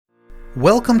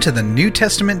Welcome to the New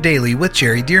Testament Daily with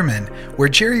Jerry Dearman, where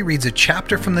Jerry reads a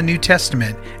chapter from the New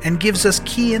Testament and gives us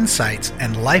key insights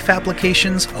and life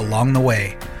applications along the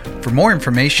way. For more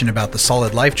information about the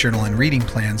Solid Life Journal and reading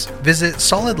plans, visit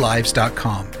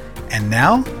solidlives.com. And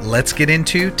now, let's get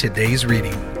into today's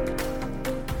reading.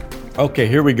 Okay,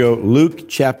 here we go. Luke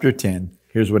chapter 10.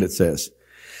 Here's what it says.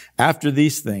 After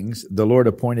these things, the Lord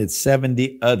appointed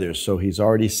 70 others. So he's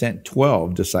already sent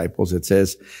 12 disciples. It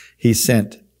says he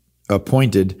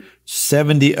appointed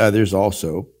 70 others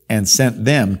also, and sent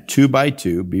them 2 by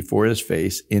 2 before his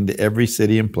face into every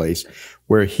city and place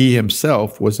where he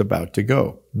himself was about to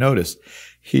go. Notice,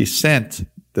 he sent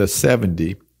the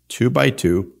 70 2 by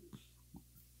 2,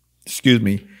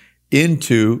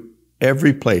 into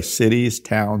every place, cities,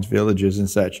 towns, villages, and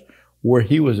such, where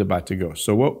he was about to go.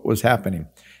 So what was happening?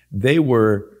 They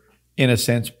were, in a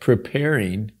sense,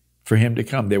 preparing for him to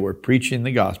come. They were preaching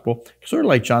the gospel, sort of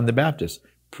like John the Baptist,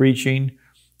 preaching,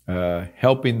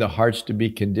 helping the hearts to be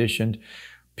conditioned,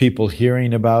 people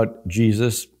hearing about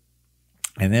Jesus.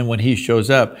 And then when he shows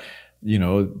up,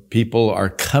 people are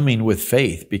coming with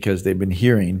faith because they've been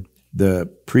hearing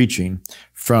the preaching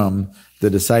from the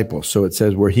disciples. So it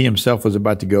says where he himself was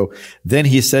about to go, then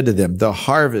he said to them, the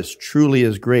harvest truly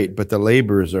is great, but the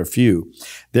laborers are few.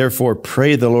 Therefore,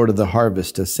 pray the Lord of the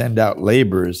harvest to send out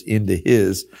laborers into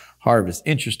his harvest.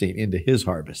 Interesting, into his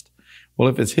harvest. Well,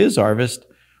 if it's his harvest,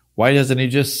 why doesn't he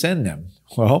just send them?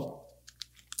 Well,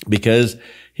 because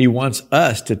he wants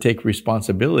us to take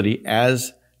responsibility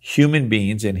as human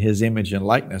beings in his image and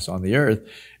likeness on the earth.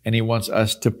 And he wants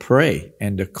us to pray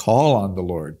and to call on the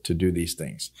Lord to do these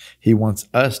things. He wants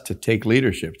us to take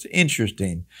leadership. It's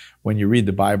interesting when you read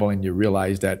the Bible and you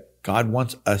realize that God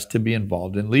wants us to be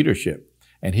involved in leadership.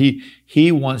 And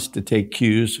he wants to take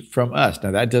cues from us.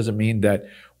 Now, that doesn't mean that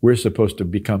we're supposed to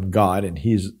become God and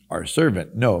he's our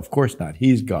servant. No, of course not.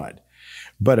 He's God.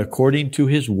 But according to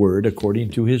his word,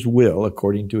 according to his will,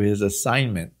 according to his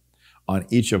assignment on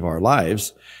each of our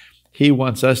lives, he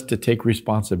wants us to take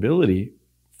responsibility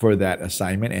for that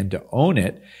assignment and to own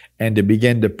it and to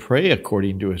begin to pray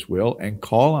according to his will and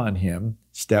call on him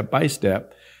step by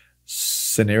step,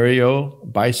 scenario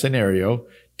by scenario,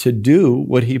 to do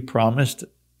what he promised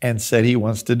and said he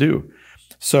wants to do.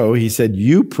 So he said,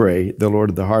 you pray the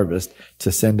Lord of the harvest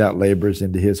to send out laborers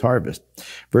into his harvest.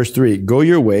 Verse 3, go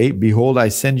your way. Behold, I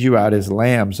send you out as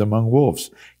lambs among wolves.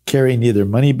 Carry neither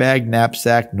money bag,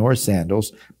 knapsack, nor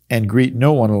sandals, and greet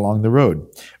no one along the road.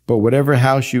 But whatever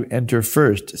house you enter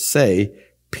first, say,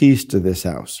 peace to this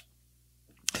house.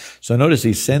 So notice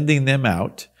he's sending them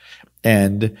out,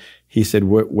 and he said,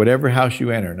 whatever house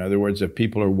you enter, in other words, if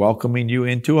people are welcoming you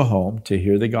into a home to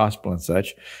hear the gospel and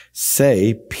such,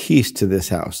 say peace to this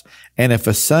house. And if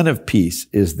a son of peace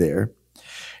is there,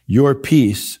 your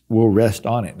peace will rest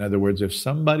on it. In other words, if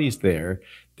somebody's there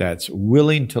that's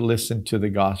willing to listen to the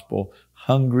gospel,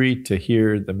 hungry to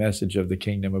hear the message of the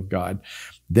kingdom of God,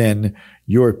 then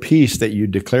your peace that you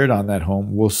declared on that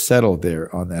home will settle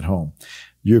there on that home.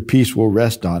 Your peace will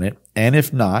rest on it. And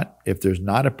if not, if there's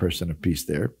not a person of peace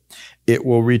there, it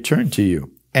will return to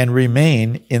you and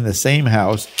remain in the same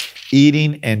house,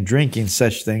 eating and drinking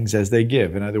such things as they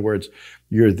give. In other words,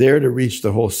 you're there to reach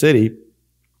the whole city,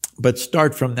 but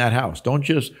start from that house. Don't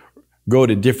just go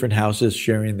to different houses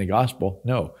sharing the gospel.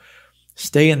 No,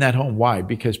 stay in that home. Why?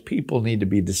 Because people need to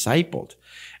be discipled.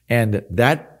 And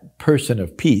that person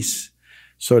of peace,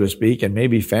 so to speak, and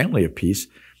maybe family of peace,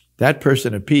 that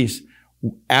person of peace,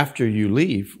 after you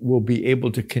leave, will be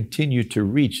able to continue to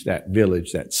reach that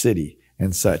village, that city,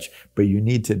 and such. But you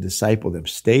need to disciple them.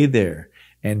 Stay there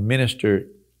and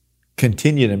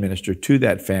continue to minister to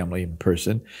that family in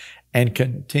person, and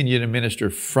continue to minister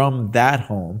from that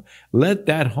home. Let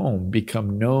that home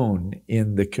become known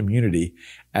in the community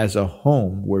as a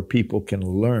home where people can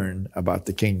learn about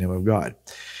the kingdom of God.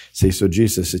 See, so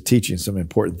Jesus is teaching some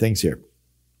important things here.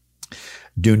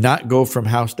 Do not go from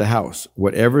house to house.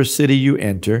 Whatever city you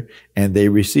enter and they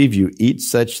receive you, eat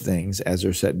such things as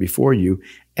are set before you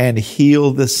and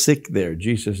heal the sick there.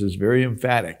 Jesus is very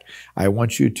emphatic. I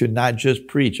want you to not just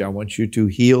preach. I want you to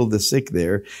heal the sick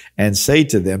there and say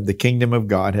to them, the kingdom of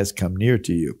God has come near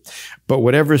to you. But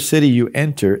whatever city you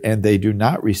enter and they do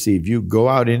not receive you, go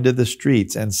out into the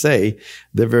streets and say,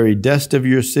 the very dust of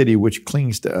your city which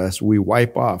clings to us, we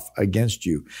wipe off against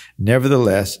you.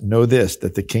 Nevertheless, know this,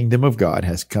 that the kingdom of God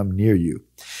has come near you.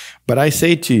 But I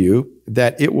say to you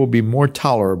that it will be more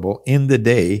tolerable in that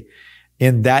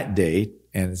day,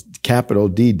 and it's capital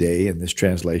D day in this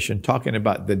translation, talking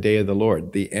about the day of the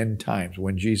Lord, the end times,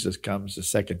 when Jesus comes the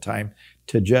second time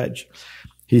to judge.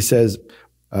 He says,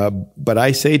 but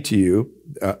I say to you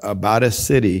about a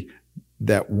city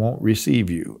that won't receive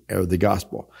you, or the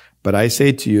gospel. But I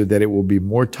say to you that it will be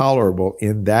more tolerable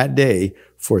in that day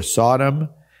for Sodom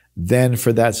than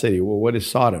for that city. Well, what is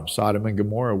Sodom? Sodom and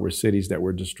Gomorrah were cities that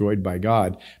were destroyed by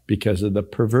God because of the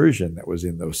perversion that was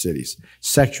in those cities,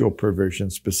 sexual perversion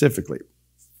specifically.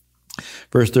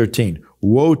 Verse 13,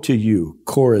 woe to you,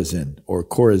 Chorazin, or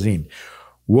Chorazin.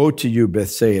 Woe to you,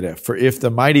 Bethsaida, for if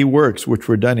the mighty works which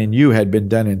were done in you had been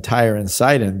done in Tyre and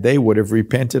Sidon, they would have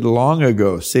repented long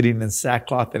ago, sitting in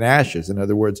sackcloth and ashes. In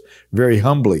other words, very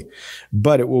humbly.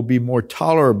 But it will be more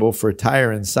tolerable for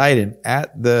Tyre and Sidon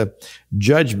at the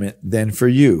judgment than for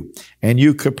you. And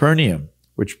you, Capernaum,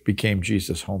 which became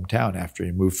Jesus' hometown after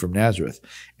he moved from Nazareth,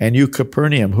 and you,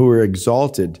 Capernaum, who are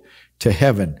exalted to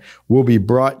heaven, will be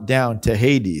brought down to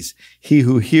Hades. He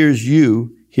who hears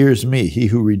you hears me. He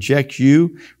who rejects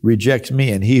you rejects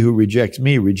me, and he who rejects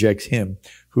me rejects him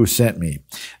who sent me.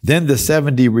 Then the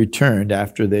 70 returned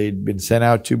after they'd been sent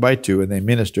out 2 by 2, and they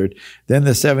ministered. Then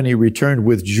the 70 returned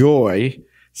with joy,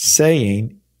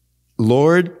 saying,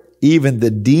 Lord, even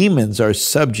the demons are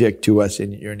subject to us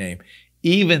in your name.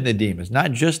 Even the demons,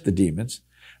 not just the demons,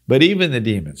 but even the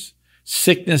demons.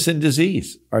 Sickness and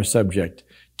disease are subject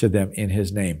to them in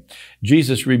his name.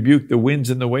 Jesus rebuked the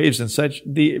winds and the waves and such.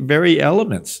 The very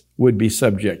elements would be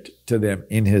subject to them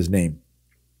in his name.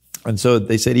 And so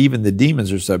they said, even the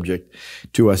demons are subject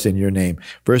to us in your name.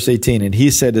 Verse 18, and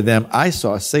he said to them, I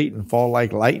saw Satan fall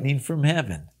like lightning from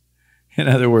heaven. In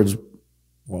other words,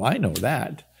 well, I know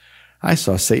that. I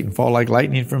saw Satan fall like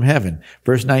lightning from heaven.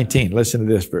 Verse 19, listen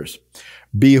to this verse.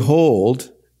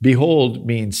 Behold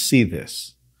means see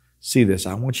this. See this.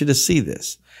 I want you to see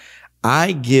this.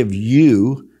 I give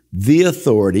you the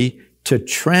authority to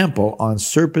trample on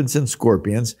serpents and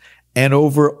scorpions and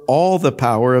over all the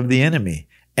power of the enemy,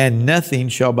 and nothing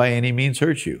shall by any means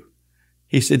hurt you.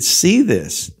 He said, see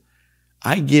this.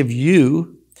 I give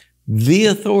you the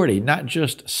authority, not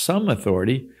just some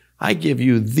authority. I give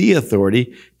you the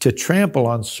authority to trample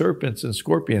on serpents and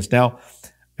scorpions. Now,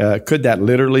 could that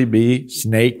literally be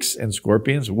snakes and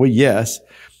scorpions? Well, yes,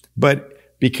 but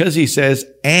because he says,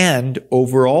 and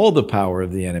over all the power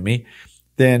of the enemy,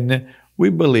 then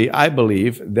I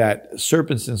believe that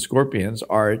serpents and scorpions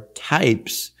are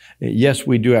types. Yes,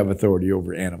 we do have authority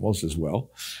over animals as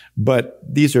well, but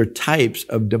these are types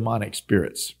of demonic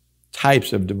spirits.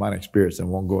 And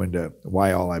won't go into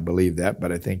why all I believe that,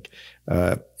 but I think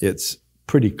it's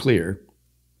pretty clear,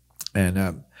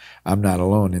 and I'm not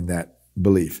alone in that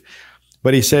belief.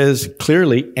 But he says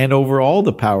clearly, and over all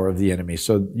the power of the enemy.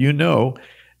 So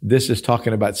this is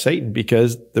talking about Satan,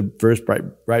 because the verse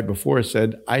right before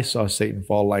said, I saw Satan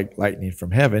fall like lightning from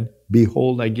heaven.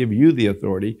 Behold, I give you the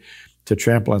authority to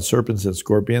trample on serpents and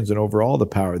scorpions and over all the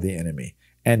power of the enemy,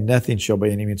 and nothing shall by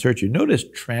any means hurt you. Notice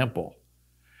trample.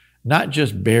 Not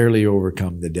just barely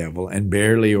overcome the devil and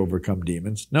barely overcome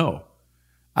demons. No,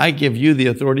 I give you the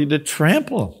authority to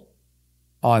trample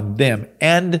on them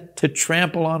and to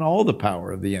trample on all the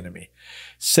power of the enemy.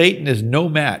 Satan is no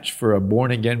match for a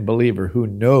born-again believer who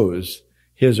knows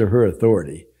his or her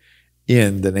authority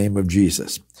in the name of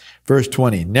Jesus. Verse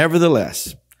 20,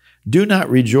 nevertheless, do not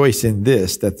rejoice in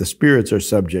this, that the spirits are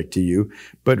subject to you,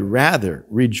 but rather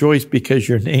rejoice because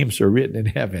your names are written in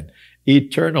heaven.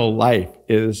 Eternal life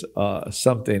is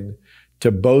something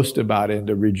to boast about and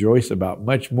to rejoice about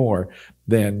much more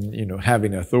than,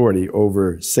 having authority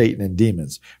over Satan and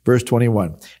demons. Verse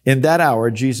 21, in that hour,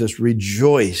 Jesus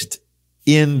rejoiced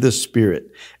in the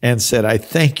Spirit and said, I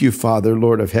thank you, Father,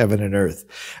 Lord of heaven and earth,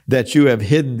 that you have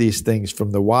hidden these things from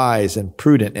the wise and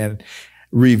prudent and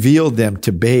revealed them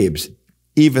to babes.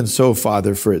 Even so,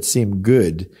 Father, for it seemed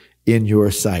good in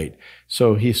your sight.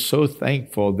 So he's so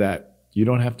thankful that you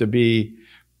don't have to be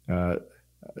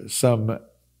some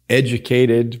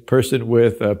educated person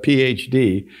with a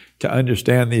PhD to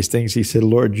understand these things. He said,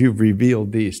 Lord, you've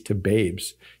revealed these to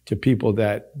babes, to people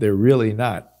that they're really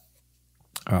not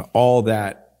all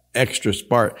that extra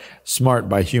smart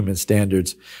by human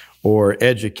standards or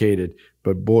educated,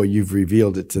 but boy, you've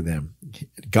revealed it to them.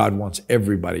 God wants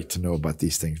everybody to know about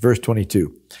these things. Verse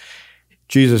 22,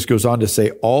 Jesus goes on to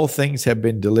say, all things have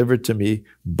been delivered to me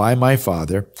by my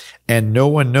Father, and no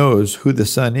one knows who the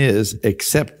Son is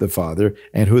except the Father,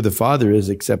 and who the Father is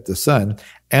except the Son,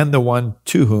 and the one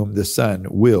to whom the Son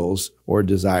wills or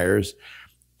desires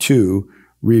to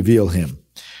reveal him.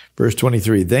 Verse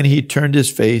 23, then he turned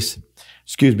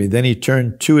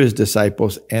to his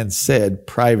disciples and said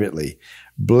privately,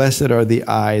 blessed are the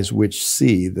eyes which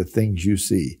see the things you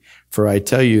see. For I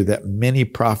tell you that many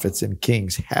prophets and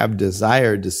kings have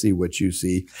desired to see what you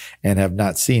see and have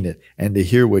not seen it, and to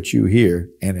hear what you hear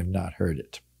and have not heard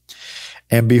it.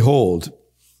 And behold,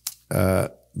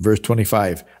 verse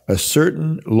 25, a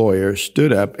certain lawyer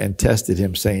stood up and tested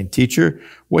him, saying, Teacher,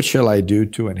 what shall I do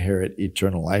to inherit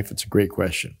eternal life? It's a great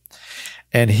question.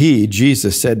 And he,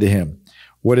 Jesus, said to him,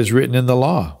 what is written in the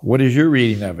law? What is your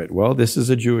reading of it? Well, this is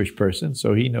a Jewish person,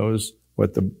 so he knows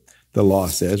what the law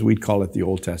says. We'd call it the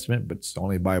Old Testament, but it's the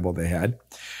only Bible they had.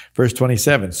 Verse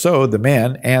 27, so the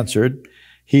man answered,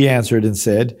 he answered and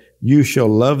said, you shall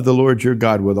love the Lord your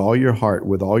God with all your heart,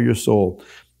 with all your soul,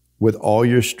 with all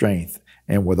your strength,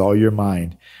 and with all your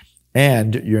mind,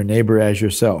 and your neighbor as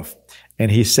yourself. And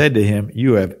he said to him,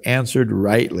 you have answered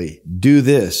rightly. Do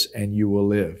this, and you will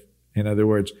live. In other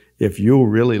words, if you'll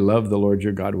really love the Lord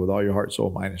your God with all your heart, soul,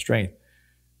 mind, and strength,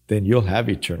 then you'll have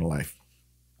eternal life.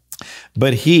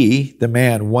 But he, the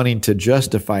man, wanting to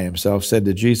justify himself, said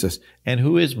to Jesus, and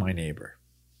who is my neighbor?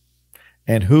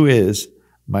 And who is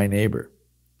my neighbor?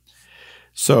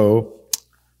 So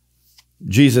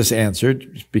Jesus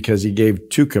answered, because he gave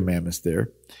two commandments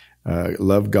there,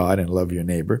 love God and love your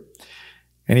neighbor.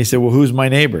 And he said, well, who's my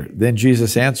neighbor? Then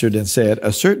Jesus answered and said,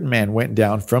 a certain man went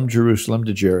down from Jerusalem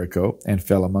to Jericho and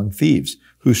fell among thieves,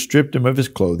 who stripped him of his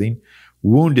clothing,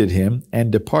 wounded him,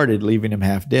 and departed, leaving him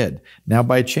half dead. Now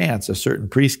by chance, a certain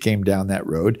priest came down that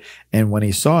road, and when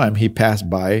he saw him, he passed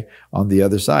by on the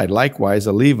other side. Likewise,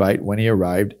 a Levite, when he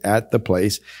arrived at the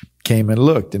place, came and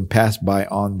looked and passed by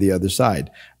on the other side.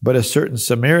 But a certain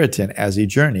Samaritan, as he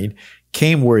journeyed,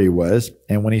 came where he was,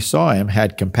 and when he saw him,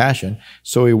 had compassion.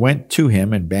 So he went to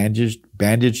him and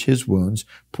bandaged his wounds,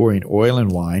 pouring oil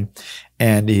and wine.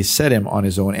 And he set him on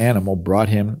his own animal, brought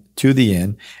him to the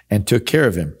inn, and took care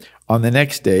of him. On the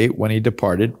next day, when he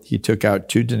departed, he took out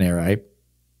 2 denarii,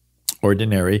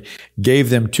 gave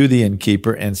them to the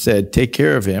innkeeper, and said, take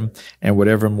care of him, and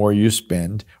whatever more you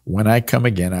spend, when I come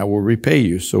again, I will repay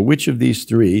you. So which of these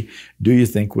 3 do you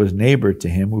think was neighbor to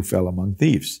him who fell among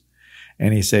thieves?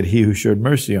 And he said, he who showed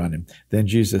mercy on him. Then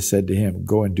Jesus said to him,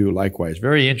 go and do likewise.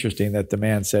 Very interesting that the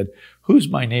man said, who's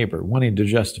my neighbor? Wanting to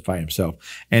justify himself.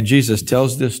 And Jesus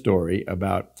tells this story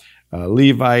about a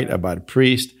Levite, about a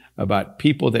priest, about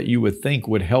people that you would think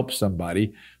would help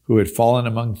somebody who had fallen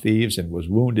among thieves and was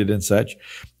wounded and such,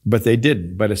 but they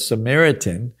didn't. But a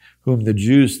Samaritan, whom the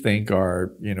Jews think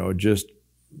are, just,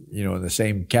 in the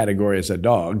same category as a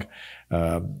dog,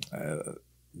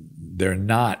 they're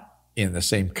not in the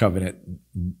same covenant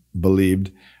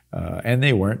believed, and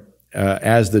they weren't,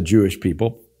 as the Jewish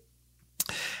people.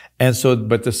 And so,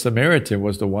 but the Samaritan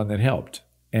was the one that helped.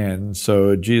 And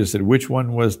so Jesus said, which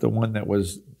one was the one that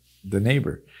was the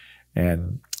neighbor?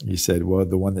 And he said, well,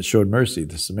 the one that showed mercy,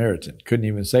 the Samaritan. Couldn't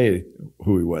even say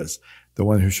who he was. The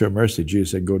one who showed mercy,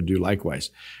 Jesus said, go do likewise.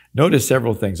 Notice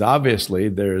several things. Obviously,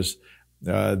 there's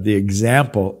the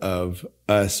example of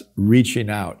us reaching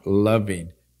out,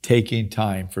 loving, taking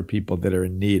time for people that are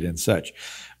in need and such.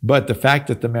 But the fact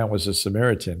that the man was a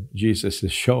Samaritan, Jesus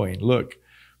is showing, look,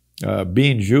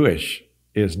 being Jewish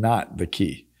is not the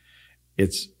key.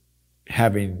 It's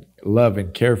having love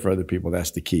and care for other people.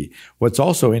 That's the key. What's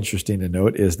also interesting to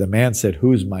note is the man said,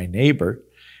 who's my neighbor?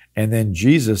 And then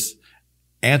Jesus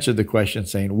answered the question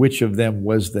saying, which of them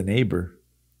was the neighbor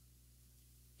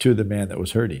to the man that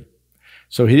was hurting?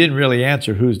 So he didn't really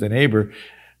answer who's the neighbor.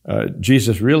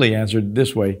 Jesus really answered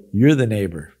this way, you're the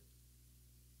neighbor.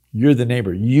 You're the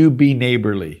neighbor. You be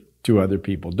neighborly to other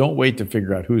people. Don't wait to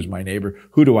figure out who's my neighbor.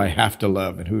 Who do I have to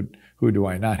love and who do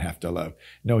I not have to love?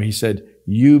 No, he said,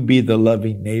 you be the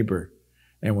loving neighbor.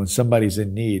 And when somebody's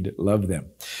in need, love them.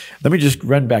 Let me just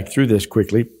run back through this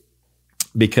quickly,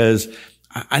 because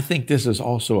I think this is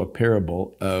also a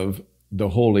parable of the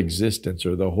whole existence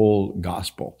or the whole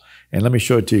gospel. And let me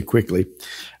show it to you quickly.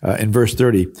 In verse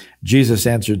 30, Jesus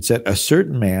answered and said, a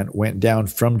certain man went down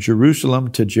from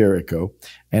Jerusalem to Jericho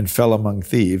and fell among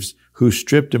thieves, who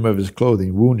stripped him of his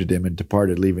clothing, wounded him, and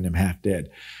departed, leaving him half dead.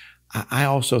 I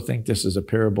also think this is a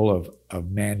parable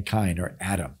of mankind, or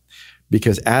Adam,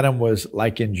 because Adam was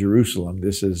like in Jerusalem.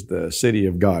 This is the city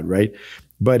of God, right?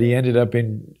 But he ended up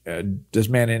this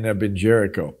man ended up in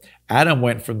Jericho. Adam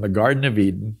went from the Garden of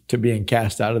Eden to being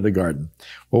cast out of the garden.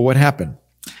 Well, what happened?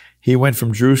 He went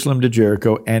from Jerusalem to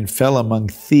Jericho and fell among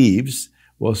thieves.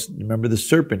 Well, remember the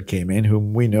serpent came in,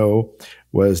 whom we know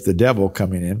was the devil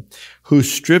coming in, who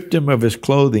stripped him of his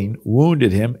clothing,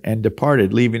 wounded him, and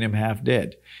departed, leaving him half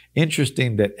dead.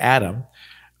 Interesting that Adam,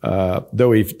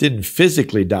 though he didn't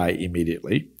physically die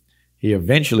immediately, he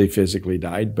eventually physically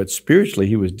died, but spiritually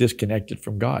he was disconnected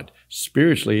from God.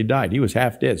 Spiritually he died. He was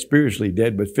half dead, spiritually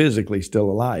dead, but physically still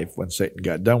alive when Satan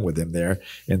got done with him there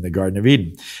in the Garden of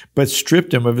Eden. But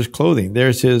stripped him of his clothing.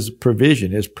 There's his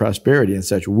provision, his prosperity and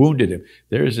such. Wounded him.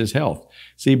 There's his health.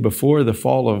 See, before the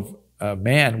fall of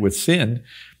man with sin,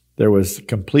 there was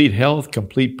complete health,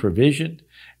 complete provision.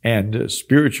 and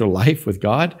spiritual life with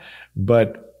God.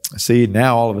 But see,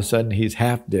 now all of a sudden he's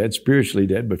half dead, spiritually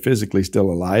dead, but physically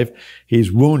still alive.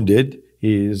 He's wounded.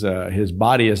 His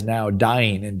body is now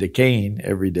dying and decaying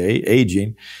every day,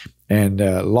 aging, and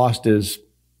lost his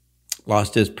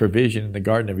provision in the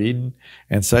Garden of Eden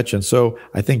and such. And so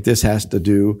I think this has to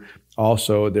do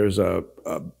also, there's a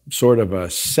sort of a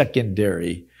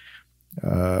secondary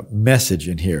message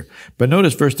in here. But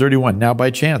notice verse 31, now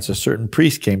by chance a certain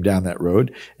priest came down that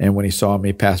road, and when he saw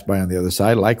me, passed by on the other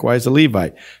side, likewise a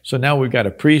Levite. So now we've got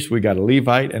a priest, we've got a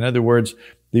Levite. In other words,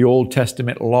 the Old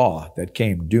Testament law that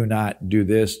came, do not do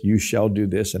this, you shall do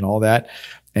this, and all that.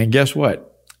 And guess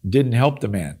what? Didn't help the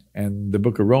man. And the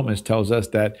book of Romans tells us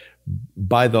that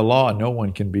by the law, no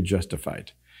one can be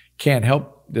justified. Can't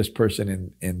help this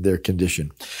person in their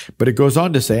condition. But it goes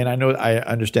on to say, and I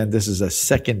understand this is a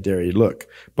secondary look,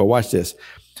 but watch this.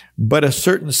 But a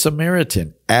certain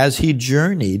Samaritan, as he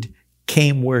journeyed,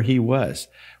 came where he was.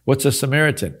 What's a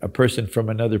Samaritan? A person from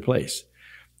another place.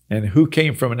 And who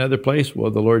came from another place?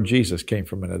 Well, the Lord Jesus came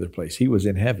from another place. He was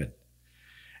in heaven.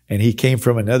 And he came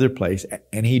from another place,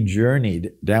 and he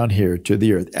journeyed down here to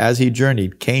the earth. As he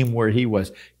journeyed, came where he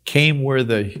was, came where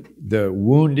the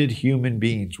wounded human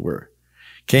beings were,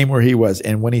 came where he was.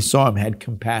 And when he saw him, had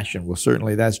compassion. Well,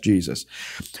 certainly that's Jesus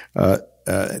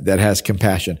that has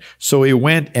compassion. So he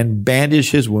went and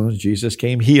bandaged his wounds. Jesus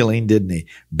came healing, didn't he?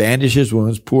 Bandaged his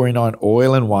wounds, pouring on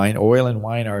oil and wine. Oil and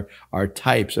wine are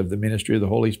types of the ministry of the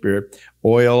Holy Spirit.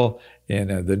 Oil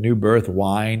in the new birth,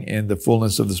 wine in the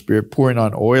fullness of the Spirit, pouring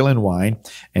on oil and wine.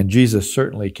 And Jesus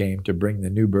certainly came to bring the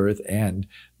new birth and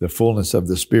the fullness of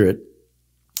the Spirit.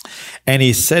 And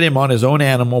he set him on his own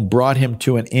animal, brought him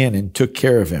to an inn, and took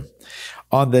care of him.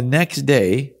 On the next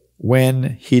day,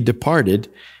 when he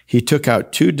departed, he took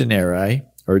out 2 denarii,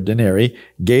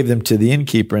 gave them to the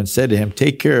innkeeper, and said to him,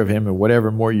 take care of him, and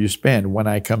whatever more you spend, when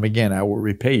I come again, I will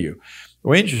repay you.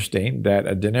 Well, interesting that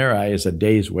a denarii is a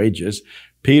day's wages.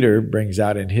 Peter brings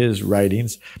out in his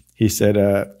writings, he said,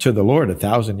 to the Lord,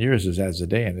 1,000 years is as a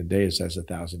day, and a day is as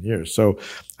 1,000 years. So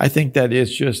I think that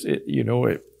it's just,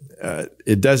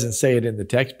 it doesn't say it in the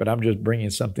text, but I'm just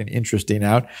bringing something interesting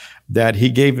out, that he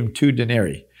gave him 2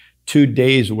 denarii, 2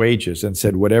 days' wages, and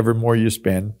said, whatever more you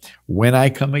spend, when I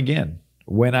come again,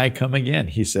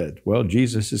 he said. Well,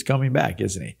 Jesus is coming back,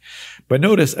 isn't he? But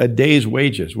notice a day's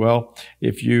wages. Well,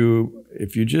 if you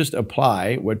just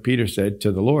apply what Peter said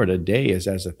to the Lord, a day is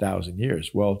as 1,000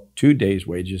 years. Well, 2 days'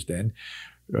 wages then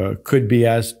could be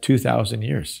as 2,000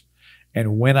 years.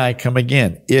 And when I come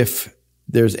again, if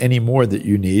there's any more that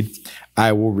you need,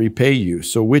 I will repay you.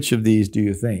 So which of these do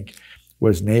you think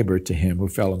was neighbor to him who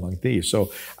fell among thieves?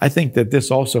 So I think that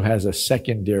this also has a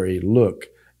secondary look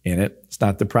in it. It's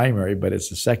not the primary, but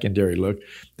it's a secondary look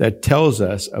that tells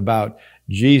us about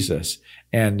Jesus.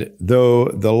 And though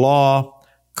the law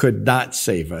could not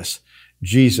save us,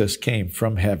 Jesus came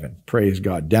from heaven, praise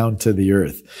God, down to the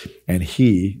earth, and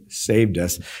he saved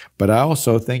us. But I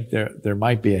also think there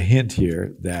might be a hint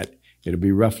here that it'll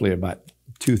be roughly about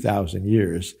 2,000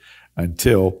 years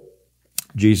until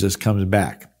Jesus comes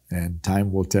back, and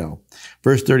time will tell.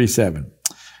 Verse 37,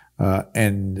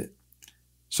 and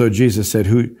so Jesus said,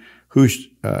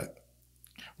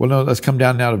 let's come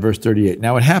down now to verse 38.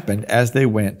 Now it happened as they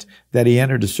went that he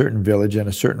entered a certain village, and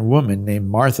a certain woman named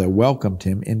Martha welcomed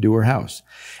him into her house.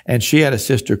 And she had a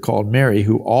sister called Mary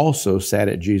who also sat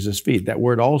at Jesus' feet. That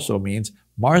word also means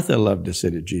Martha loved to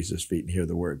sit at Jesus' feet and hear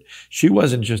the word. She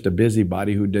wasn't just a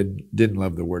busybody who didn't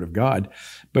love the word of God,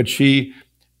 but she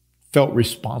felt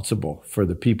responsible for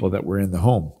the people that were in the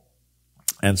home.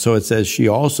 And so it says she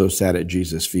also sat at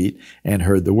Jesus' feet and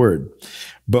heard the word.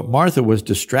 But Martha was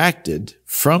distracted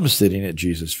from sitting at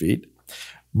Jesus' feet.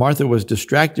 Martha was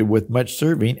distracted with much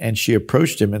serving, and she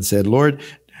approached him and said, Lord,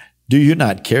 do you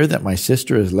not care that my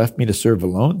sister has left me to serve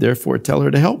alone? Therefore tell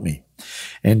her to help me.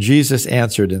 And Jesus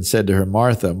answered and said to her,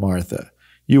 Martha, Martha,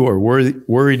 you are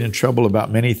worried and troubled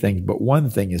about many things, but one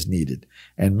thing is needed.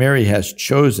 And Mary has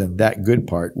chosen that good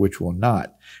part which will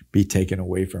not be taken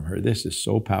away from her. This is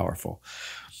so powerful.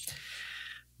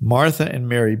 Martha and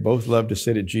Mary both loved to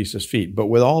sit at Jesus' feet. But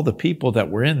with all the people that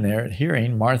were in there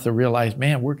hearing, Martha realized,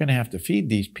 man, we're going to have to feed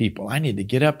these people. I need to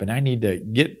get up and I need to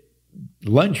get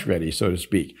lunch ready, so to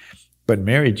speak. But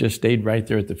Mary just stayed right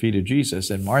there at the feet of Jesus.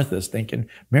 And Martha's thinking,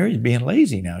 Mary's being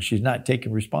lazy now. She's not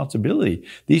taking responsibility.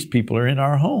 These people are in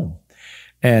our home.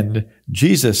 And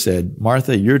Jesus said,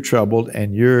 Martha, you're troubled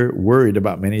and you're worried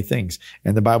about many things.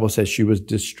 And the Bible says she was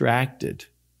distracted.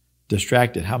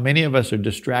 Distracted. How many of us are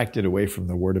distracted away from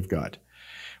the Word of God?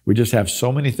 We just have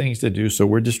so many things to do, so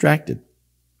we're distracted.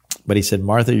 But he said,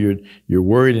 Martha, you're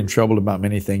worried and troubled about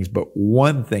many things, but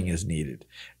one thing is needed.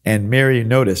 And Mary,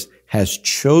 notice, has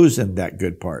chosen that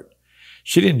good part.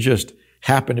 She didn't just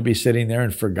happen to be sitting there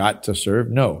and forgot to serve.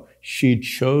 No, she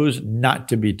chose not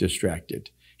to be distracted.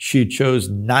 She chose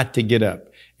not to get up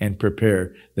and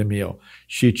prepare the meal.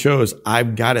 She chose,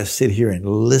 I've got to sit here and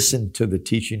listen to the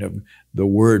teaching of the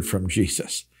word from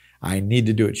Jesus. I need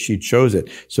to do it. She chose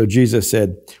it. So Jesus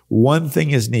said, one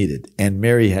thing is needed, and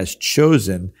Mary has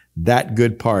chosen that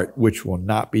good part, which will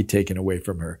not be taken away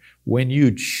from her. When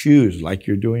you choose, like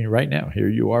you're doing right now, here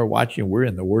you are watching, we're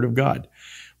in the Word of God.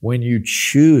 When you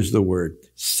choose the Word,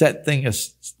 set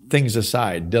things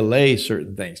aside, delay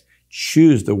certain things,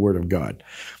 choose the Word of God.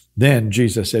 Then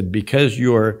Jesus said, because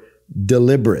you're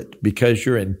deliberate, because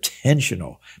you're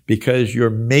intentional, because you're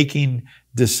making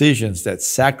decisions that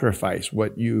sacrifice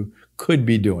what you could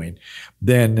be doing,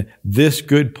 then this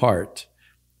good part,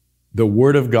 the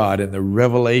Word of God and the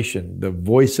revelation, the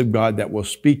voice of God that will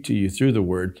speak to you through the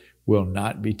Word, will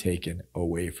not be taken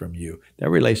away from you. That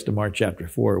relates to Mark chapter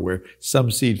 4, where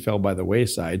some seed fell by the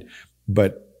wayside,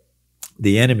 but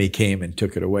the enemy came and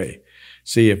took it away.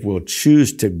 See, if we'll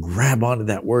choose to grab onto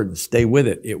that Word and stay with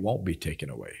it, it won't be taken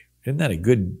away. Isn't that a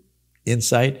good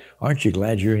insight? Aren't you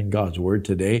glad you're in God's Word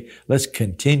today? Let's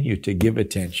continue to give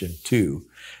attention to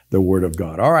the Word of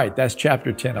God. All right, that's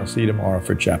chapter 10. I'll see you tomorrow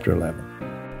for chapter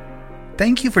 11.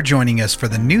 Thank you for joining us for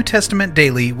the New Testament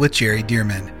Daily with Jerry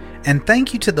Dirmann. And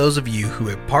thank you to those of you who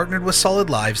have partnered with Solid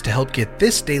Lives to help get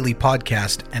this daily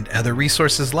podcast and other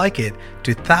resources like it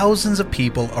to thousands of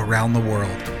people around the world.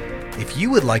 If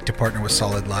you would like to partner with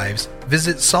Solid Lives,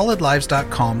 visit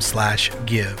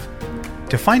solidlives.com/give.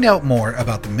 To find out more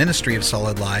about the ministry of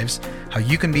Solid Lives, how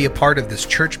you can be a part of this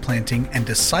church planting and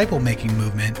disciple-making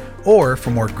movement, or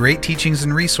for more great teachings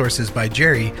and resources by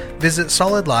Jerry, visit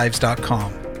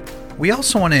solidlives.com. We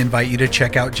also want to invite you to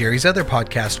check out Jerry's other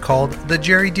podcast called The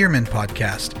Jerry Dirmann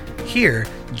Podcast. Here,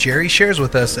 Jerry shares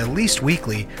with us at least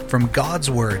weekly from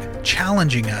God's Word,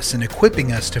 challenging us and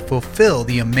equipping us to fulfill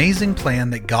the amazing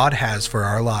plan that God has for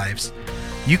our lives.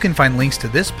 You can find links to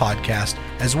this podcast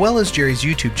as well as Jerry's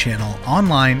YouTube channel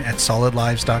online at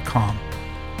solidlives.com.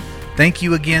 Thank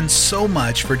you again so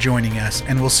much for joining us,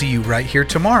 and we'll see you right here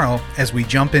tomorrow as we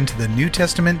jump into the New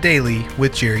Testament Daily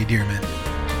with Jerry Dirmann.